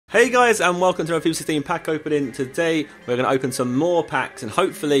Hey guys, and welcome to our FIFA 16 pack opening. Today we're going to open some more packs and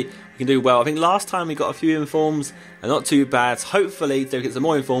hopefully we can do well. I think last time we got a few informs and not too bad. So hopefully they get some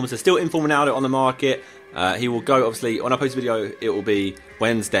more informs. There's still Inform Ronaldo on the market. He will go, obviously, when I post a video it will be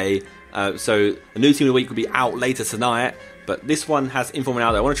Wednesday. So the new team of the week will be out later tonight. But this one has Inform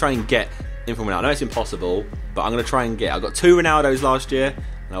Ronaldo. I want to try and get Inform Ronaldo. I know it's impossible, but I'm going to try and get. I got 2 Ronaldos last year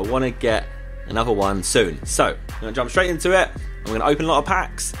and I want to get another one soon. So I'm going to jump straight into it. I'm going to open a lot of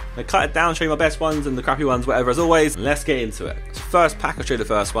packs. I'm going to cut it down, show you my best ones and the crappy ones, whatever, as always. Let's get into it. So first pack, I'll show you the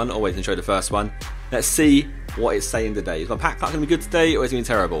first one. Always going to show you the first one. Let's see what it's saying today. Is my pack going to be good today or is it going to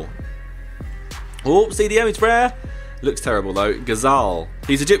be terrible? Oh, CDM, it's rare. Looks terrible though. Ghazal.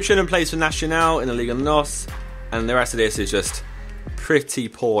 He's Egyptian and plays for Nacional in the Liga NOS. And the rest of this is just pretty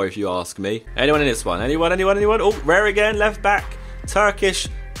poor if you ask me. Anyone in this one? Anyone? Oh, rare again. Left back. Turkish.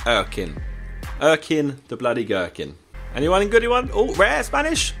 Erkin. Erkin the bloody gherkin. Anyone in good one? Oh, rare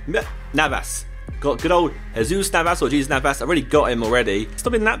Spanish. Navas. Got good old Jesus Navas or Jesus Navas. I already got him already. It's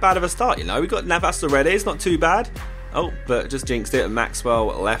not been that bad of a start, you know. We got Navas already. It's not too bad. Oh, but just jinxed it. Maxwell,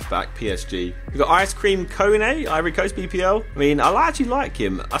 left back, PSG. We got Ice Cream Kone, Ivory Coast BPL. I mean, I actually like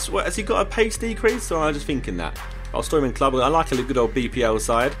him. I swear, has he got a pace decrease? Or am I just thinking that? I'll store him in club. I like a good old BPL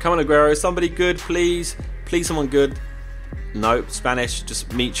side. Come on, Aguero. Somebody good, please. Please, someone good. Nope, Spanish.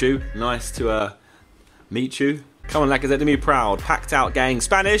 Just meet you. Nice to meet you. Come on, Lacazette, do me proud. Packed out gang.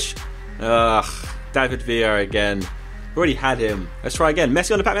 Spanish. Ugh. David Villa again. Already had him. Let's try again.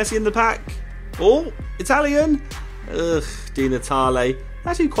 Messi on the pack. Messi in the pack. Oh, Italian. Ugh. Di Natale.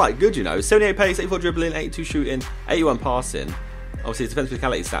 Actually quite good, you know. 78 pace, 84 dribbling, 82 shooting, 81 passing. Obviously, his defensive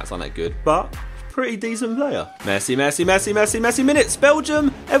physicality stats aren't that good, but pretty decent player. Messi minutes.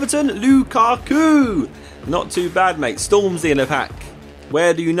 Belgium, Everton, Lukaku. Not too bad, mate. Stormzy in the pack.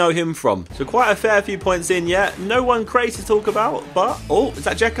 Where do you know him from? So quite a fair few points in yet. No one crazy to talk about, but... Oh, is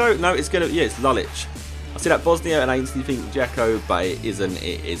that Zerkaa? No, it's going to... Yeah, it's Lulic. I see that Bosnia and I instantly think Zerkaa, but it isn't.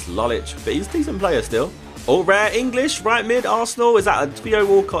 It is Lulic. But he's a decent player still. Oh, rare English, right mid, Arsenal. Is that a Theo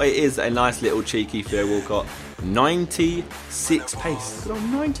Walcott? It is a nice little cheeky Theo Walcott. 96 pace. Good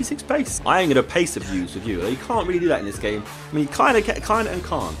on 96 pace. I ain't going to pace abuse with you. You can't really do that in this game. I mean, you kind of and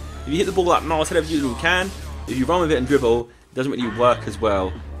can't. If you hit the ball like miles ahead of you can. If you run with it and dribble, it doesn't really work as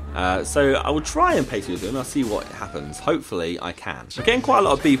well. So I will try and pace with you and I'll see what happens. Hopefully I can. We're getting quite a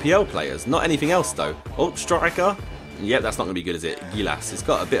lot of BPL players. Not anything else though. Oh, striker. Yep, that's not going to be good, is it? Gilas. It's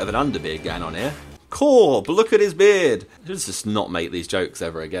got a bit of an underbeard going on here. Corb, look at his beard. Let's just not make these jokes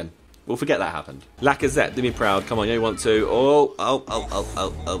ever again. We'll forget that happened. Lacazette, do me proud. Come on, you want to. Oh.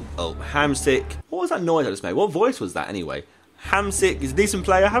 Hamsik. What was that noise I just made? What voice was that anyway? Hamsik is a decent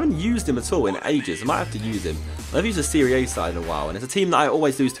player. I haven't used him at all in ages. I might have to use him. I've used a Serie A side in a while, and it's a team that I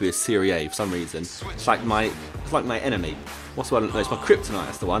always lose to is Serie A for some reason. It's like my enemy. What's the one? No, it's my kryptonite.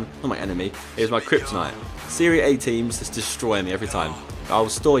 That's the one. Not my enemy. It was my kryptonite. Serie A teams just destroy me every time. I'll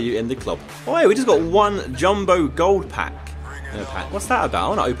store you in the club. Oh, yeah, we just got 1 jumbo gold pack. What's that about? I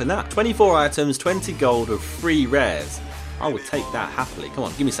want to open that. 24 items, 20 gold with 3 rares. I would take that happily. Come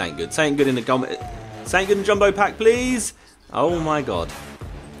on, give me something good. Something good in the jumbo pack, please. Oh my god.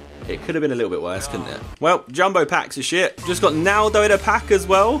 It could have been a little bit worse, couldn't it? Well, jumbo packs are shit. Just got Naldo in a pack as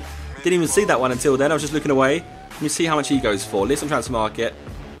well. Didn't even see that one until then. I was just looking away. Let me see how much he goes for. List on transfer market.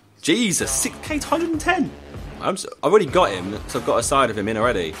 Jesus, 6k to 110. I've already got him, so I've got a side of him in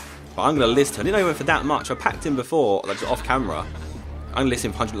already. But I'm going to list him. I didn't know he went for that much. I packed him before, like off camera. I'm going to list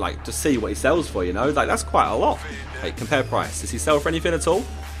him for 100, like, to see what he sells for, you know? Like, that's quite a lot. Like, compare price. Does he sell for anything at all?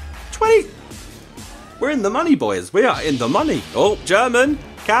 20. We're in the money, boys. We are in the money. Oh, German.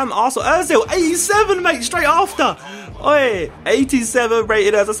 Cam, Arsenal, Ozil, 87, mate, straight after. Oi, 87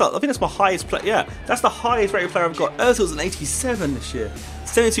 rated Ozil. I think that's my highest player. Yeah, that's the highest rated player I've got. Ozil's an 87 this year.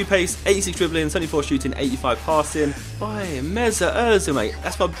 72 pace, 86 dribbling, 74 shooting, 85 passing. Oi, Meza Ozil, mate.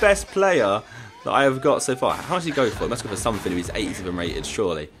 That's my best player that I have got so far. How much did he go for? He must go for something if he's 87 rated,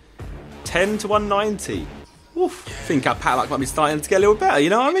 surely. 10 to 190. Oof. I think our pack might be starting to get a little better, you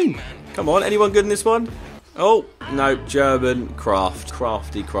know what I mean? Come on, anyone good in this one? Oh, no, German,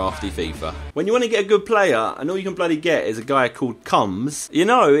 crafty FIFA. When you want to get a good player, and all you can bloody get is a guy called Combs, you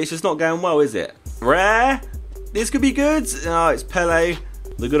know, it's just not going well, is it? Rare? This could be good. Oh, it's Pele.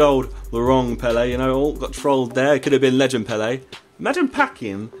 The good old, the wrong Pele, you know, all got trolled there. It could have been Legend Pele. Imagine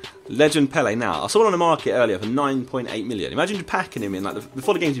packing Legend Pele now. I saw one on the market earlier for 9.8 million. Imagine packing him in, like,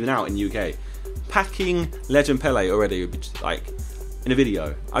 before the game's even out in the UK. Packing Legend Pele already would be just, like, in a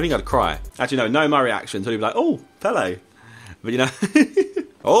video. I think I'd cry. Actually, no my reaction. So he'd be like, oh, Pele. But, you know.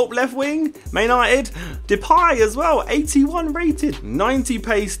 Oh, left wing, Man United. Depay as well, 81 rated. 90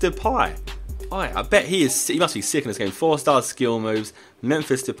 pace Depay. Oh, I bet he must be sick in this game. 4-star skill moves.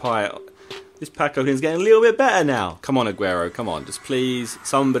 Memphis Depay. This pack opening is getting a little bit better now. Come on, Aguero. Come on. Just please.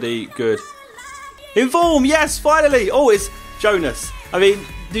 Somebody good. Inform. Yes, finally. Oh, it's Jonas. I mean,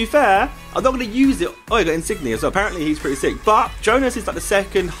 to be fair, I'm not going to use it. Oh, I got Insignia. So apparently he's pretty sick. But Jonas is like the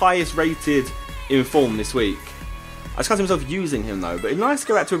second highest rated Inform this week. I just can't see myself using him though. But it's nice to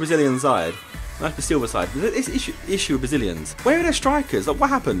go back to a Brazilian side. Like the silver side. This issue with Brazilians. Where are their strikers? Like,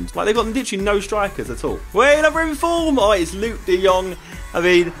 what happened? Like, they've got literally no strikers at all. Wait, another Inform! Oh, it's Luke de Jong. I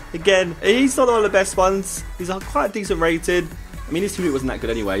mean, again, he's not one of the best ones. He's quite decent rated. I mean, his team wasn't that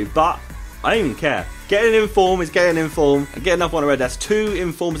good anyway, but I don't even care. Getting an Inform is getting an Inform. And getting another one red. That's 2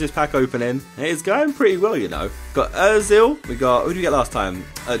 Informs this pack opening. And it's going pretty well, you know. Got Ozil. We got, who did we get last time?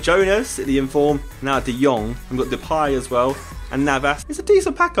 Jonas, the Inform. Now de Jong. We've got Depay as well. And Navas. It's a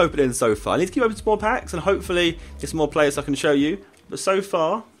decent pack opening so far. I need to keep opening some more packs and hopefully get some more players I can show you. But so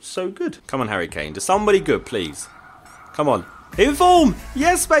far, so good. Come on, Harry Kane. Just somebody good, please. Come on. Inform!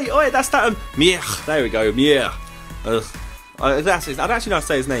 Yes, mate! Oh, that's that. Mier. There we go. Mier. I don't actually know how to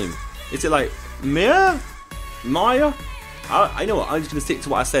say his name. Is it like Mier? Maya? I know what. I'm just going to stick to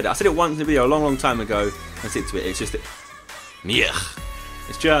what I said. I said it once in a video a long, long time ago. And stick to it. It's just Mier.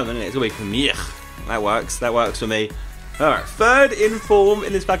 It's German, isn't it? It's always Mier. That works. That works for me. Alright, 3rd Inform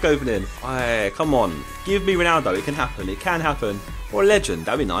in this pack opening. Hey, come on. Give me Ronaldo. It can happen. It can happen. Or a legend.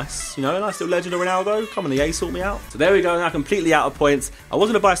 That'd be nice. You know, a nice little legend of Ronaldo. Come on, the A, sort me out. So there we go. Now completely out of points. I was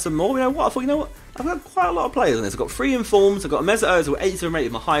going to buy some more. You know what? I thought, you know what? I've got quite a lot of players on this. I've got 3 Informs. I've got a Mesut Ozil, 87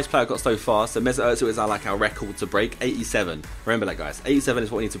 rated. My highest player I've got so far. So Mesut Ozil is like our record to break. 87. Remember that, guys. 87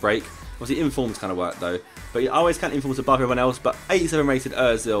 is what we need to break. Obviously, Informs kind of work, though. But I always count Informs above everyone else. But 87 rated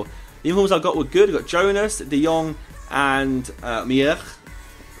Ozil. The Informs I got were good. I've got Jonas, de Jong, and Mier.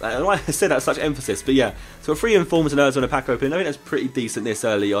 I don't know why I said that with such emphasis, but yeah. So 3 Informs and Ozil in a pack opening. I think that's pretty decent this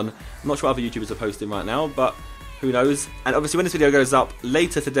early on. I'm not sure what other YouTubers are posting right now, but who knows. And obviously when this video goes up,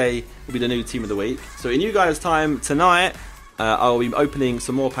 later today will be the new Team of the Week. So in you guys' time tonight, I'll be opening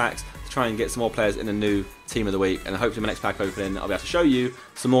some more packs to try and get some more players in the new Team of the Week. And hopefully my next pack opening, I'll be able to show you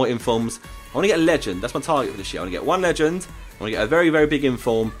some more Informs. I want to get a legend. That's my target for this year. I want to get 1 legend. I want to get a very, very big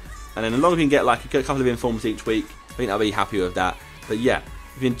Inform. And then as long as we can get like a couple of Informs each week, I think I'll be happy with that. But yeah,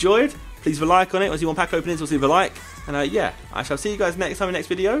 if you enjoyed, please leave a like on it. Once you want pack openings, leave a like. And yeah, I shall see you guys next time in the next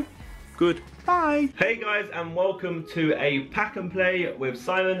video. Goodbye. Hey guys, and welcome to a pack and play with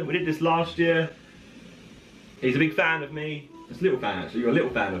Simon. We did this last year. He's a big fan of me. Just a little fan actually. You're a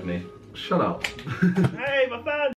little fan of me. Shut up. Hey, my fan.